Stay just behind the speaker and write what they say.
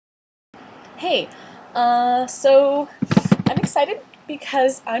Hey, so I'm excited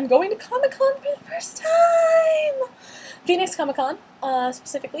because I'm going to Comic Con for the first time. Phoenix Comicon,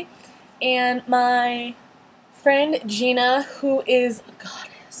 specifically, and my friend Gina, who is a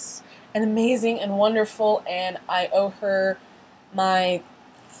goddess and amazing and wonderful, and I owe her my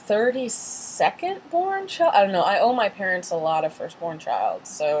 32nd born child. I don't know. I owe my parents a lot of firstborn child,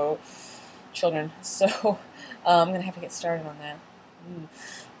 so children. So I'm gonna have to get started on that. Ooh.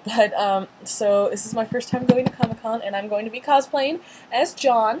 But, so this is my first time going to Comic-Con, and I'm going to be cosplaying as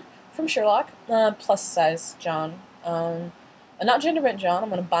John from Sherlock, plus size John. Not gender bent John, I'm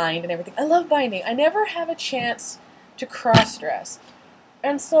going to bind and everything. I love binding. I never have a chance to cross-dress.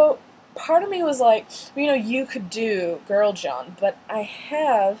 And so, part of me was like, you could do Girl John, but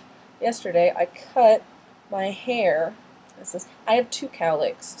yesterday, I cut my hair. I have two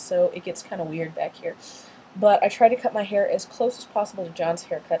cowlicks, so it gets kind of weird back here. But I try to cut my hair as close as possible to John's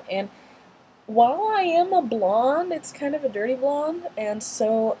haircut, and while I am a blonde, it's kind of a dirty blonde, and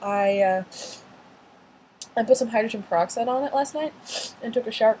so I put some hydrogen peroxide on it last night, and took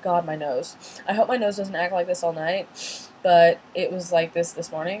a shower. God, my nose. I hope my nose doesn't act like this all night, but it was like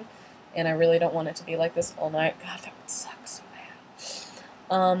this morning, and I really don't want it to be like this all night. God, that would suck so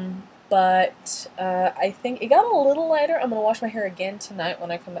bad. But I think it got a little lighter. I'm going to wash my hair again tonight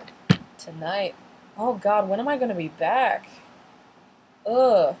when I come back. Tonight? Oh God, when am I gonna be back?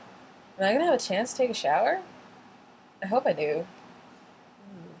 Ugh. Am I gonna have a chance to take a shower? I hope I do.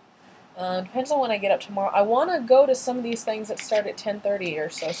 Depends on when I get up tomorrow. I want to go to some of these things that start at 10:30 or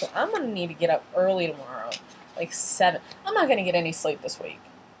so, so I'm gonna need to get up early tomorrow, like 7. I'm not gonna get any sleep this week.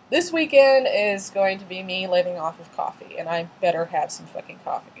 This weekend is going to be me living off of coffee, and I better have some fucking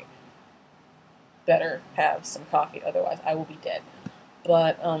coffee. Better have some coffee, otherwise I will be dead.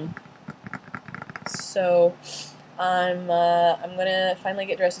 But, so I'm gonna finally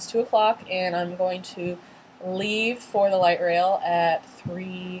get dressed. It's 2 o'clock, and I'm going to leave for the light rail at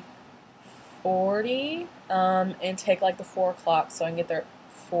 3:40, and take like the 4 o'clock, so I can get there at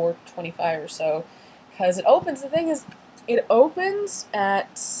 4:25 or so, because it opens. The thing is, it opens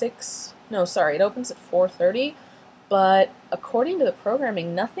at 6. No, sorry, it opens at 4:30. But according to the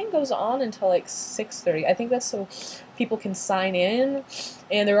programming, nothing goes on until like 6:30. I think that's so people can sign in,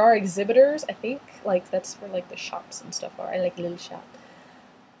 and there are exhibitors. I think like that's where like the shops and stuff are. I like little shop.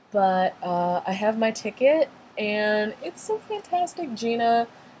 But I have my ticket, and it's so fantastic. Gina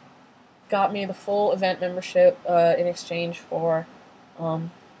got me the full event membership in exchange for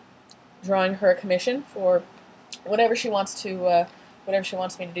drawing her a commission for whatever she wants to. Whatever she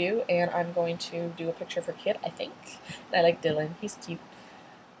wants me to do, and I'm going to do a picture of her kid, I think. And I like Dylan. He's cute.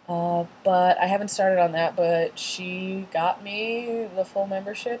 But I haven't started on that, but she got me the full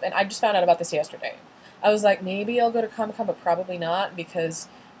membership, and I just found out about this yesterday. I was like, maybe I'll go to Comic-Con, but probably not, because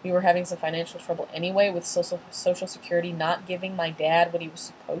we were having some financial trouble anyway with Social Security not giving my dad what he was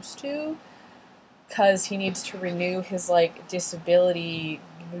supposed to, because he needs to renew his, like, disability,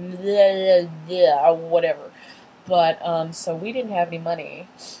 or whatever. But, so we didn't have any money,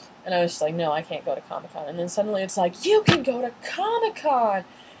 and I was just like, no, I can't go to Comic-Con. And then suddenly it's like, you can go to Comic-Con!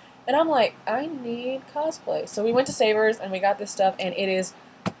 And I'm like, I need cosplay. So we went to Savers, and we got this stuff, and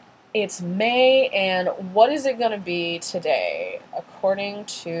it's May, and what is it gonna be today? According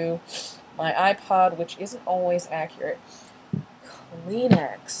to my iPod, which isn't always accurate.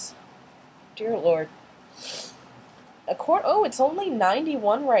 Kleenex. Dear Lord. Oh, it's only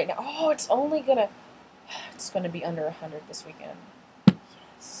 91 right now. Oh, it's going to be under 100 this weekend.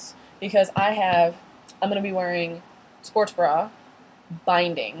 Yes. Because I'm going to be wearing sports bra,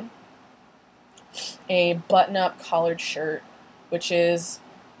 binding, a button-up collared shirt, which is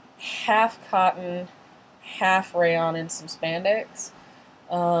half cotton, half rayon, and some spandex.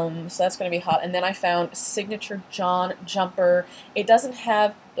 So that's going to be hot. And then I found signature John jumper. It doesn't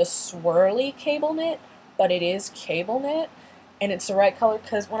have the swirly cable knit, but it is cable knit. And it's the right color,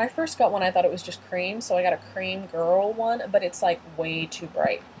 because when I first got one, I thought it was just cream, so I got a cream girl one, but it's like way too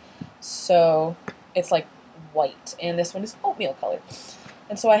bright. So it's like white, and this one is oatmeal colored.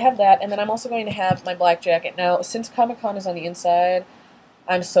 And so I have that, and then I'm also going to have my black jacket. Now, since Comic-Con is on the inside,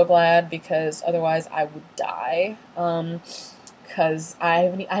 I'm so glad, because otherwise I would die. Because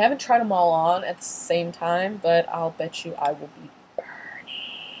I haven't tried them all on at the same time, but I'll bet you I will be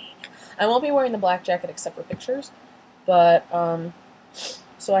burning. I won't be wearing the black jacket except for pictures. But,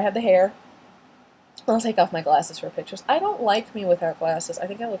 so I have the hair. I'll take off my glasses for pictures. I don't like me without glasses. I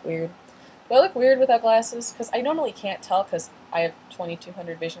think I look weird. Do I look weird without glasses? Because I normally can't tell, because I have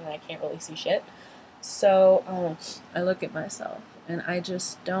 2200 vision and I can't really see shit. So, I look at myself, and I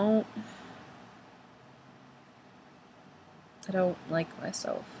just don't like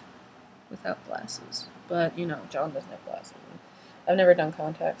myself. without glasses. But, you know, John doesn't have glasses. I've never done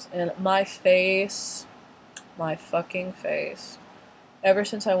contacts. And my face, my fucking face, ever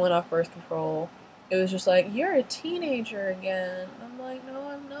since I went off birth control, it was just like, you're a teenager again. And I'm like, no,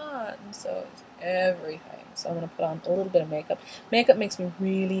 I'm not. And so it's everything. So I'm going to put on a little bit of makeup. Makeup makes me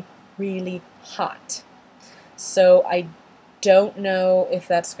really, really hot. So I don't know if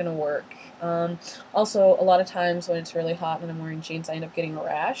that's going to work. Also, a lot of times when it's really hot and I'm wearing jeans, I end up getting a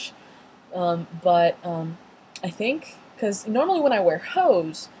rash. But I think, because normally when I wear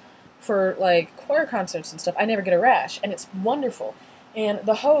hose for like choir concerts and stuff, I never get a rash, and it's wonderful. And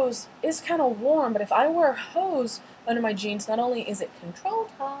the hose is kind of warm, but if I wear a hose under my jeans, not only is it controlled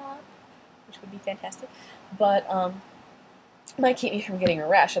hot, which would be fantastic, but it might keep me from getting a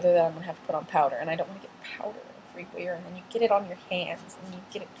rash. Other than I'm going to have to put on powder, and I don't want to get powder everywhere, and then you get it on your hands, and you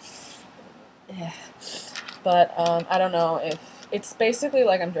get it... Ugh. But I don't know if... It's basically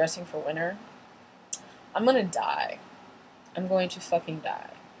like I'm dressing for winter. I'm going to die. I'm going to fucking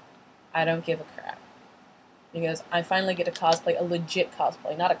die. I don't give a crap. Because I finally get to cosplay, a legit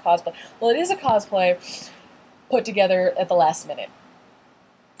cosplay, not a cosplay. Well, it is a cosplay put together at the last minute.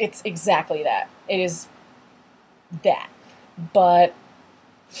 It's exactly that. It is that. But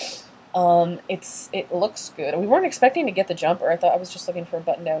it looks good. We weren't expecting to get the jumper. I thought I was just looking for a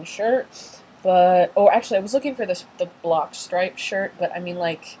button-down shirt. But, or actually, I was looking for the block stripe shirt, but I mean,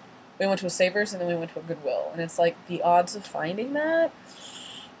 like, we went to a Savers and then we went to a Goodwill. And it's like the odds of finding that,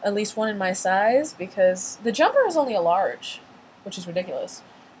 at least one in my size, because the jumper is only a large, which is ridiculous.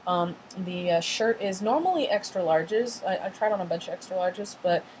 The shirt is normally extra larges. I tried on a bunch of extra larges,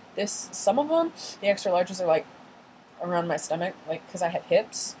 but some of them, the extra larges are like around my stomach, like, because I have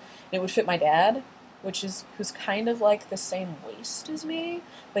hips. And it would fit my dad, who's kind of like the same waist as me,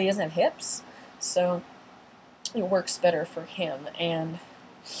 but he doesn't have hips. So it works better for him. And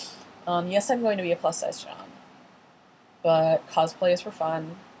yes, I'm going to be a plus-size John, but cosplay is for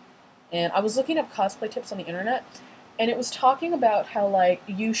fun. And I was looking up cosplay tips on the internet, and it was talking about how, like,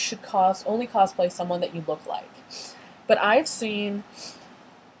 you should only cosplay someone that you look like. But I've seen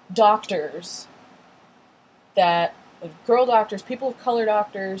doctors like girl doctors, people of color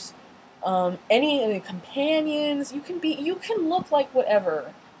doctors, any of the companions, you can look like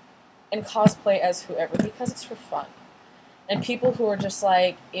whatever and cosplay as whoever, because it's for fun. And people who are just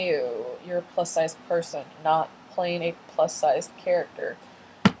like, ew, you're a plus-sized person, not playing a plus-sized character.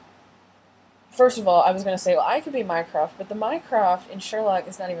 First of all, I was going to say, well, I could be Mycroft, but the Mycroft in Sherlock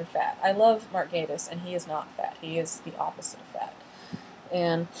is not even fat. I love Mark Gatiss, and he is not fat. He is the opposite of fat.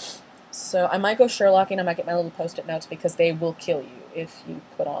 And so I might go Sherlocking. I might get my little post-it notes, because they will kill you if you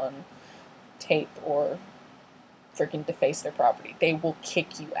put on tape or freaking deface their property. They will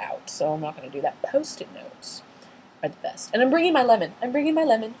kick you out, so I'm not going to do that. Post-it notes are the best. And I'm bringing my lemon. I'm bringing my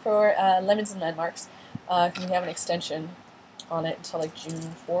lemon for Lemons and Landmarks. We have an extension on it until like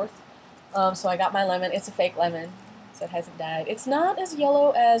June 4th. So I got my lemon. It's a fake lemon, so it hasn't died. It's not as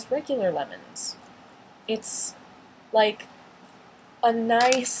yellow as regular lemons. It's like a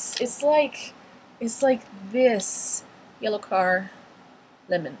nice, it's like this yellow car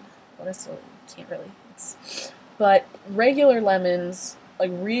lemon. What is it? Can't really. But regular lemons,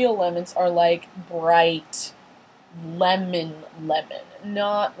 like real lemons, are like bright lemon,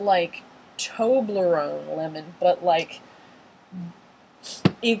 not like Toblerone lemon, but like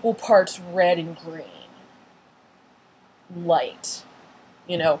equal parts red and green. Light,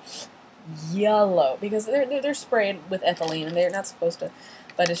 you know, yellow, because they're sprayed with ethylene and they're not supposed to,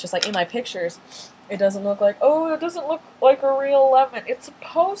 but it's just like in my pictures, it doesn't look like, oh, it doesn't look like a real lemon. It's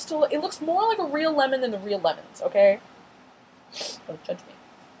supposed to, it looks more like a real lemon than the real lemons, okay? Don't judge me.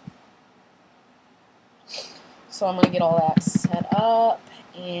 So I'm going to get all that set up,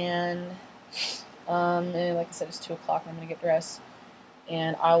 and like I said, it's 2 o'clock, and I'm going to get dressed.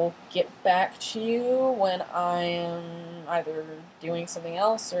 And I will get back to you when I am either doing something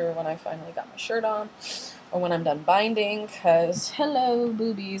else, or when I finally got my shirt on, or when I'm done binding, because, hello,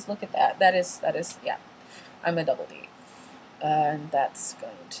 boobies, look at that. That is, yeah, I'm a double D. And that's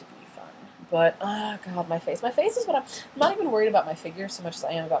going to be fun. But, oh, God, my face. My face is what I'm not even worried about my figure so much as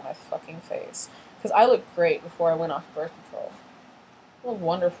I am about my fucking face. Because I looked great before I went off birth control. I looked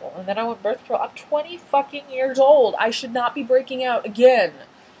wonderful. And then I went birth control. I'm 20 fucking years old. I should not be breaking out again.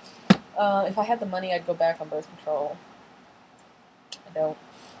 If I had the money, I'd go back on birth control. I don't.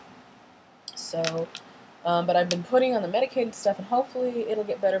 So, but I've been putting on the medicated stuff, and hopefully it'll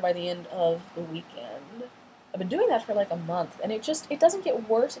get better by the end of the weekend. I've been doing that for like a month, and it doesn't get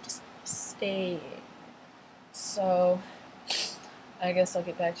worse, it just stays. So, I guess I'll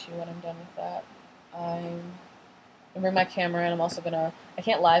get back to you when I'm done with that. I'm and bring my camera, and I'm also gonna, I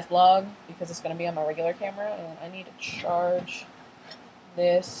can't live vlog because it's gonna be on my regular camera, and I need to charge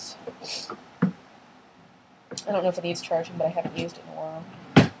this. I don't know if it needs charging, but I haven't used it in a while.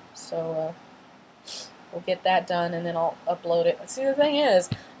 So, we'll get that done, and then I'll upload it. See, the thing is,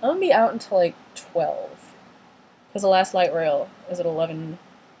 I'm gonna be out until like 12, because the last light rail is at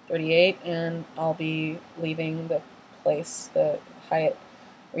 11:38, and I'll be leaving the place, the Hyatt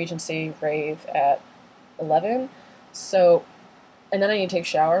Regency rave, at 11. So, and then I need to take a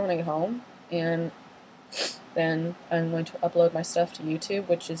shower when I get home, and then I'm going to upload my stuff to YouTube,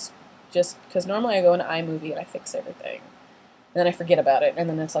 which is just because normally I go into iMovie and I fix everything, and then I forget about it, and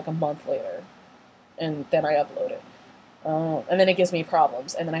then it's like a month later, and then I upload it. And then it gives me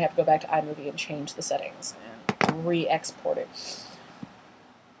problems, and then I have to go back to iMovie and change the settings and re-export it.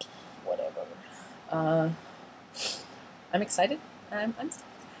 Whatever. I'm excited. I'm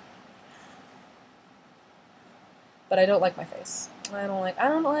but I don't like my face. I don't like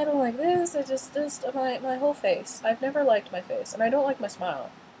this. I just my whole face. I've never liked my face, and I don't like my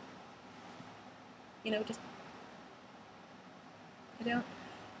smile. You know, just I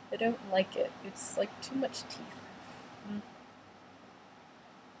don't like it. It's like too much teeth.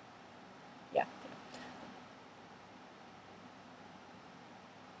 Yeah.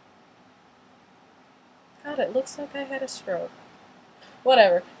 God, it looks like I had a stroke.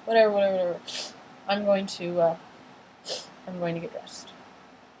 Whatever. I'm going to get dressed,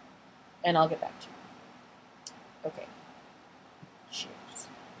 and I'll get back to you. Okay.